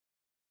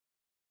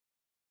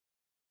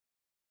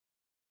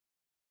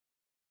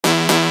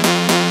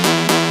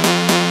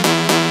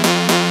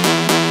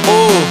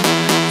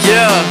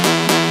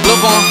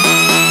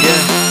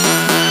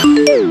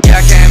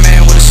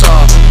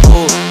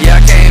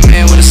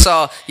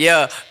sauce.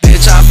 Yeah,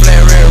 bitch, I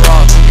flare red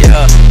raw.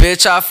 Yeah,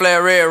 bitch, I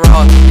flare red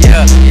raw.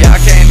 Yeah, I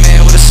came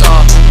in with a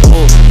saw.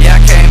 Ooh, yeah,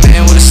 I came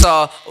in with a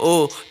saw.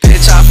 Ooh,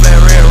 bitch, I flare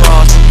red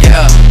raw.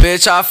 Yeah,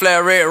 bitch, I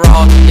flare red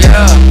raw.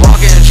 Yeah,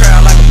 walking in the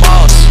trap like a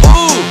boss.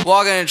 Ooh,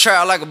 walking in the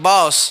trap like a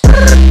boss.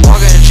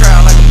 Walking in the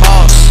trap like a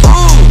boss.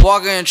 Ooh,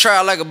 walking in the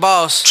trap like a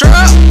boss.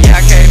 Trap.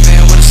 Yeah, I came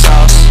in with a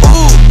sauce.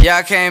 Ooh, yeah,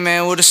 I came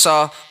in with a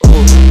saw.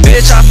 Ooh,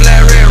 bitch, I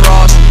flare red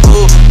raw.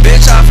 Ooh,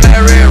 bitch, I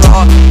flare red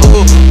raw.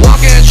 Ooh,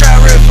 walking in the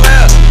trap red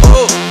flare.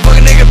 Ooh,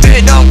 fucking nigga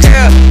bitch don't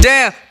care.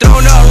 Damn,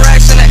 throwing up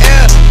racks in the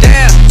air.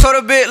 Damn, told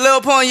a bit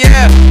Lil Pump,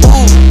 yeah.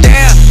 Ooh,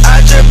 damn,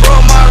 I just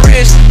broke my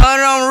wrist.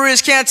 100 on my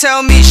wrist, can't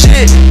tell me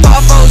shit.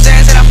 Pop 4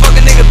 Zans and I fuck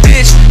a nigga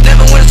bitch.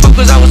 Never went to school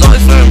cause I was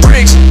always flipping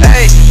bricks.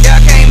 Hey, yeah,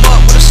 I came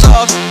up with a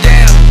sauce.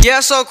 Damn,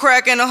 yeah, so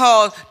crack in the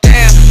halls.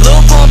 Damn,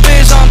 Lil Pump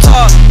bitch on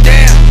top.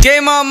 Damn,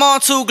 gave my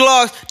mom 2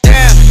 Glocks.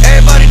 Damn,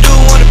 everybody do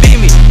wanna beat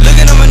me.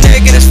 Looking at my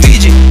neck and it's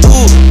Fiji.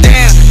 Ooh,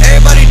 damn,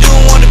 everybody do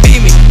wanna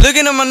beat me.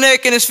 Looking at my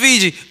neck and it's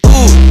Fiji.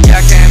 Ooh, yeah,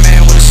 I came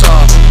in with a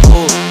saw.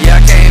 Ooh, yeah,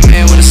 I came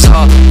in with a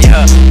saw.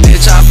 Yeah,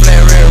 bitch, I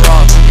flare red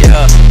raw.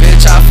 Yeah,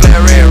 bitch, I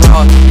flare red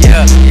raw.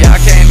 Yeah, I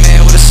came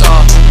in with a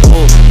saw.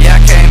 Ooh.